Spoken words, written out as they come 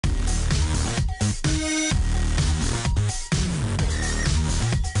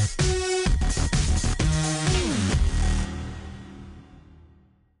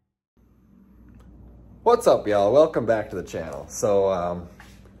What's up, y'all? Welcome back to the channel. So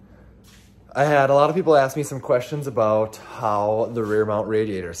I had a lot of people ask me some questions about how the rear mount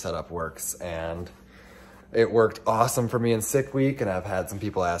radiator setup works, and it worked awesome for me in sick week, and I've had some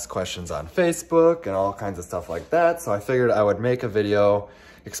people ask questions on Facebook and all kinds of stuff like that. So I figured I would make a video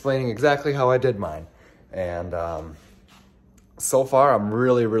explaining exactly how I did mine. And so far I'm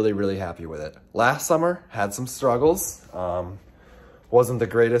really happy with it. Last summer had some struggles. Wasn't the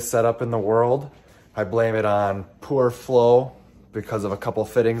greatest setup in the world. I blame it on poor flow because of a couple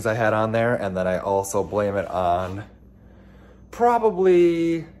fittings I had on there, and then I also blame it on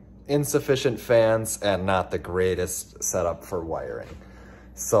probably insufficient fans and not the greatest setup for wiring.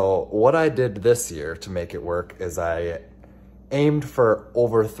 So what I did this year to make it work is I aimed for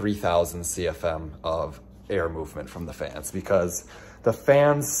over 3,000 CFM of air movement from the fans, because the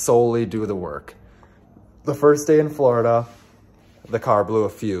fans solely do the work. The first day in Florida, the car blew a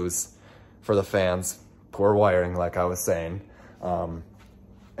fuse for the fans, poor wiring like I was saying,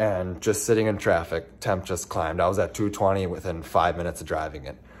 and just sitting in traffic, temp just climbed. I was at 220 within 5 minutes of driving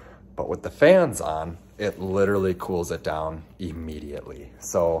it. But with the fans on, it literally cools it down immediately.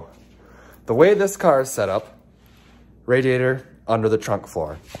 So the way this car is set up, radiator under the trunk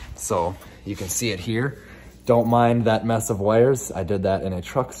floor. So you can see it here. Don't mind that mess of wires. I did that in a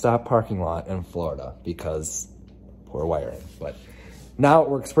truck stop parking lot in Florida because poor wiring. But now it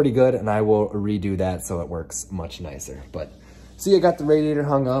works pretty good, and I will redo that so it works much nicer. But see, I got the radiator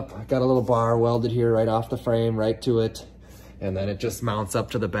hung up. I got a little bar welded here right off the frame, right to it. And then it just mounts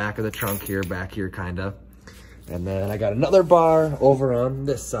up to the back of the trunk here, back here kinda. And then I got another bar over on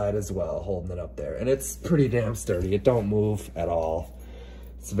this side as well, holding it up there. And it's pretty damn sturdy. It don't move at all.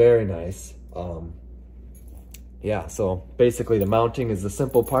 It's very nice. Yeah, so basically the mounting is the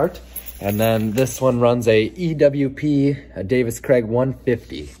simple part. And then this one runs a EWP, a Davis Craig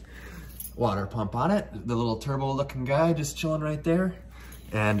 150 water pump on it. The little turbo looking guy just chilling right there.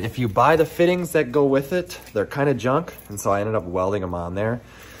 And if you buy the fittings that go with it, they're kind of junk. And so I ended up welding them on there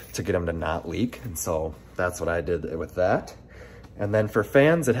to get them to not leak. And so that's what I did with that. And then for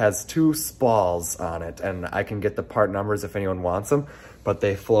fans, it has 2 spalls on it, and I can get the part numbers if anyone wants them, but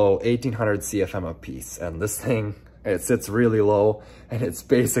they flow 1800 CFM a piece. And this thing, it sits really low, and it's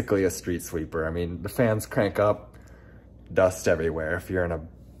basically a street sweeper. I mean, the fans crank up, dust everywhere if you're in a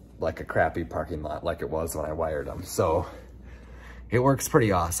crappy parking lot like it was when I wired them. So it works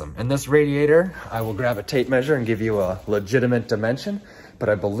pretty awesome. And this radiator, I will grab a tape measure and give you a legitimate dimension, but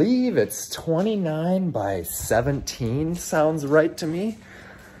I believe it's 29 by 17, sounds right to me.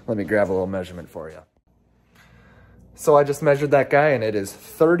 Let me grab a little measurement for you. So I just measured that guy, and it is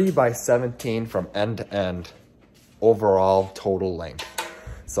 30 by 17 from end to end, overall total length.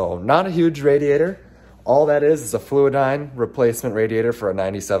 So not a huge radiator. All that is a Fluidine replacement radiator for a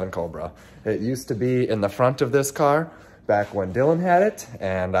 97 Cobra. It used to be in the front of this car back when Dylan had it,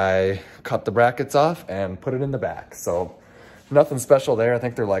 and I cut the brackets off and put it in the back. So nothing special there. I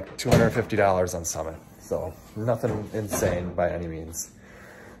think they're like $250 on Summit. So nothing insane by any means.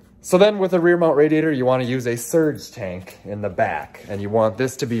 So then with a rear mount radiator, you want to use a surge tank in the back, and you want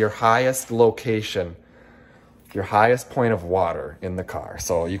this to be your highest location, your highest point of water in the car.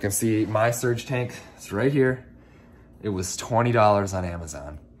 So you can see my surge tank, it's right here. It was $20 on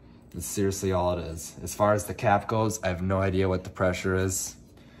Amazon. That's seriously all it is. As far as the cap goes, I have no idea what the pressure is.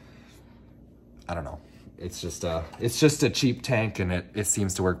 I don't know. It's just a cheap tank, and it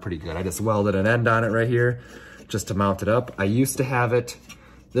seems to work pretty good. I just welded an end on it right here just to mount it up. I used to have it,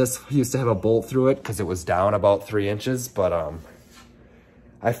 this used to have a bolt through it because it was down about 3 inches, but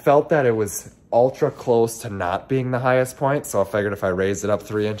I felt that it was ultra close to not being the highest point, so I figured if I raised it up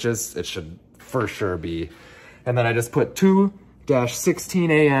 3 inches, it should for sure be. And then I just put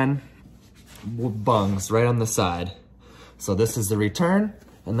 2-16AN bungs right on the side. So this is the return,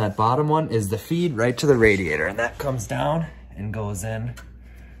 and that bottom one is the feed right to the radiator, and that comes down and goes in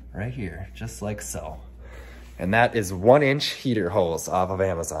right here, just like so. And that is 1-inch heater hose off of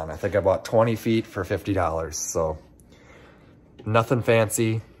Amazon. I think I bought 20 feet for $50, so nothing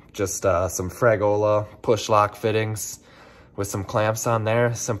fancy, just some Fragola push lock fittings with some clamps on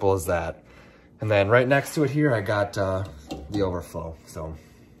there, simple as that. And then right next to it here, I got the overflow. So,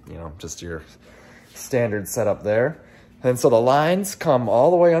 you know, just your standard setup there. And so the lines come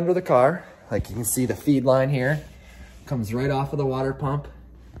all the way under the car. Like you can see the feed line here comes right off of the water pump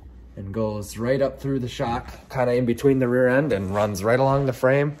and goes right up through the shock, kind of in between the rear end, and runs right along the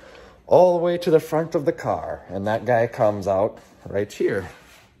frame all the way to the front of the car. And that guy comes out right here.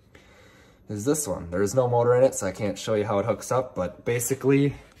 Is this one. There's no motor in it, so I can't show you how it hooks up, but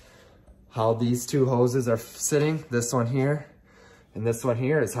basically how these 2 hoses are sitting, this one here And this one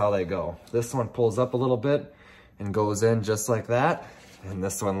here is how they go. This one pulls up a little bit and goes in just like that. And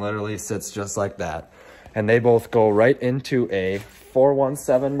this one literally sits just like that. And they both go right into a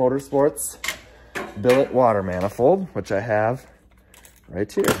 417 Motorsports billet water manifold, which I have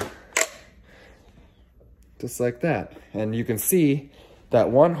right here. Just like that. And you can see that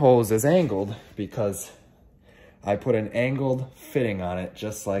one hose is angled because I put an angled fitting on it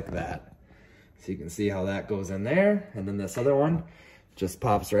just like that. So you can see how that goes in there. And then this other one just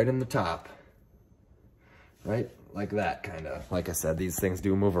pops right in the top. Right? Like that, kind of. Like I said, these things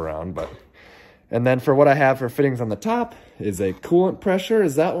do move around, but... And then for what I have for fittings on the top is a coolant pressure,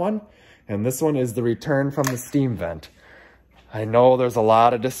 is that one. And this one is the return from the steam vent. I know there's a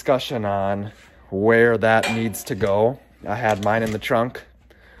lot of discussion on where that needs to go. I had mine in the trunk,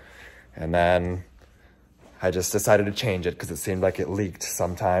 and then I just decided to change it because it seemed like it leaked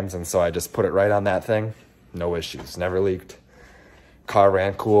sometimes, and so I just put it right on that thing. No issues, never leaked. Car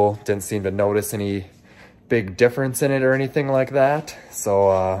ran cool, didn't seem to notice any big difference in it or anything like that.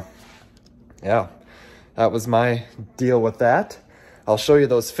 So yeah, that was my deal with that. I'll show you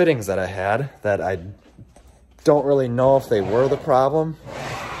those fittings that I had that I don't really know if they were the problem,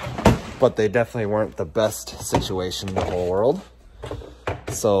 but they definitely weren't the best situation in the whole world.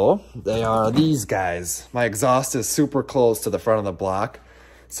 So they are these guys. My exhaust is super close to the front of the block.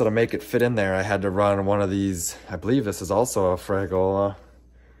 So to make it fit in there, I had to run one of these. I believe this is also a Fragola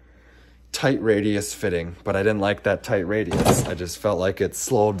tight radius fitting, but I didn't like that tight radius. I just felt like it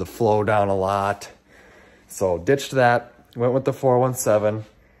slowed the flow down a lot. So ditched that, went with the 417.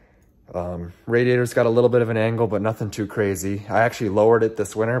 Radiator's got a little bit of an angle, but nothing too crazy. I actually lowered it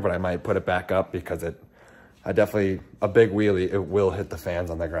this winter, but I might put it back up because a big wheelie, it will hit the fans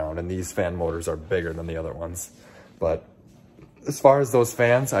on the ground, and these fan motors are bigger than the other ones. But as far as those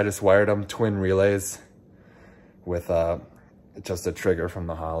fans, I just wired them twin relays with just a trigger from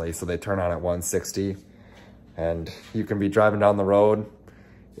the Holly. So they turn on at 160, and you can be driving down the road.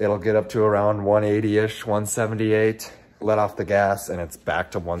 It'll get up to around 180-ish, 178, let off the gas, and it's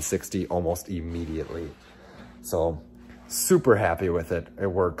back to 160 almost immediately. So super happy with it. It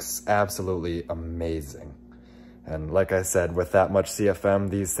works absolutely amazing. And like I said, with that much CFM,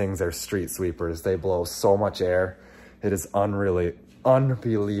 these things are street sweepers. They blow so much air. It is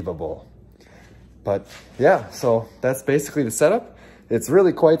unbelievable. But yeah, so that's basically the setup. It's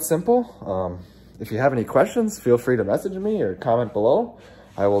really quite simple. If you have any questions, feel free to message me or comment below.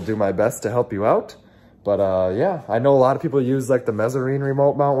 I will do my best to help you out. But yeah, I know a lot of people use like the Mezzarine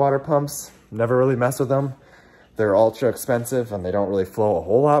remote mount water pumps. Never really mess with them. They're ultra expensive and they don't really flow a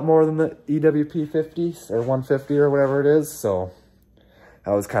whole lot more than the EWP 50 or 150 or whatever it is. So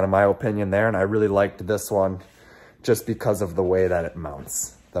that was kind of my opinion there. And I really liked this one just because of the way that it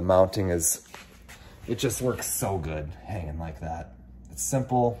mounts. The mounting is, it just works so good hanging like that. It's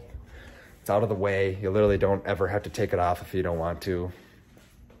simple. It's out of the way. You literally don't ever have to take it off if you don't want to.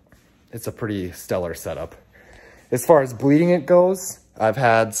 It's a pretty stellar setup. As far as bleeding it goes, I've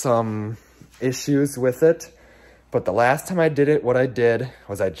had some issues with it. But the last time I did it, what I did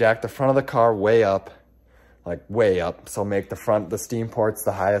was I jacked the front of the car way up, like way up. So make the steam ports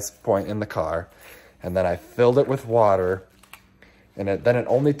the highest point in the car. And then I filled it with water. And then it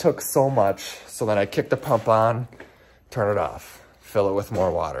only took so much. So then I kicked the pump on, turn it off, fill it with more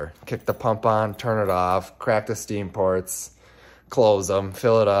water. Kick the pump on, turn it off, crack the steam ports, close them,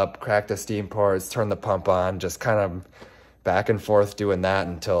 fill it up, crack the steam ports, turn the pump on. Just kind of back and forth doing that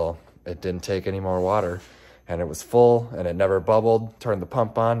until it didn't take any more water. And it was full and it never bubbled. Turn the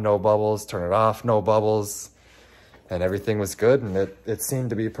pump on, no bubbles. Turn it off, no bubbles. And everything was good, and it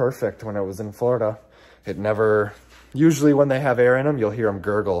seemed to be perfect when it was in Florida. It never, usually when they have air in them, you'll hear them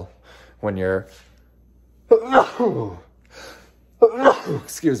gurgle when you're,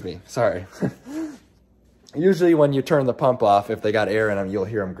 excuse me, sorry. Usually when you turn the pump off, if they got air in them, you'll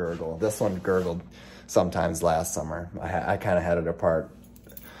hear them gurgle. This one gurgled sometimes last summer. I kind of had it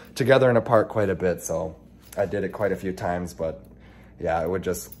together and apart quite a bit, so I did it quite a few times, but yeah, it would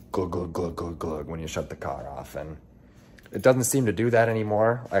just glug, glug, glug, glug, glug when you shut the car off. And it doesn't seem to do that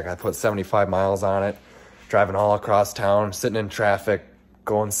anymore. Like I put 75 miles on it, driving all across town, sitting in traffic,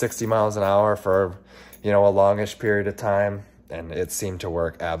 going 60 miles an hour for, you know, a longish period of time. And it seemed to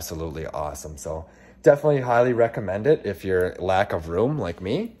work absolutely awesome. So definitely highly recommend it if you're lack of room like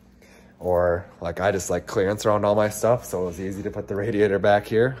me, or like I just like clearance around all my stuff. So it was easy to put the radiator back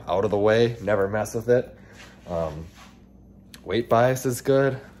here, out of the way, never mess with it. Weight bias is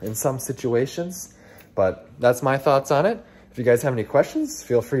good in some situations, but that's my thoughts on it. If you guys have any questions,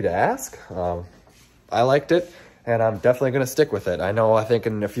 feel free to ask. I liked it, and I'm definitely going to stick with it. I know, I think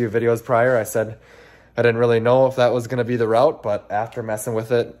in a few videos prior, I said I didn't really know if that was gonna be the route, but after messing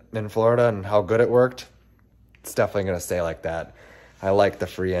with it in Florida and how good it worked, it's definitely gonna stay like that. I like the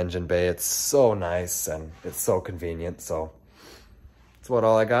free engine bay. It's so nice and it's so convenient. So that's about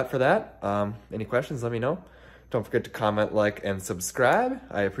all I got for that. Any questions, let me know. Don't forget to comment, like, and subscribe.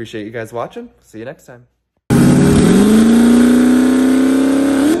 I appreciate you guys watching. See you next time.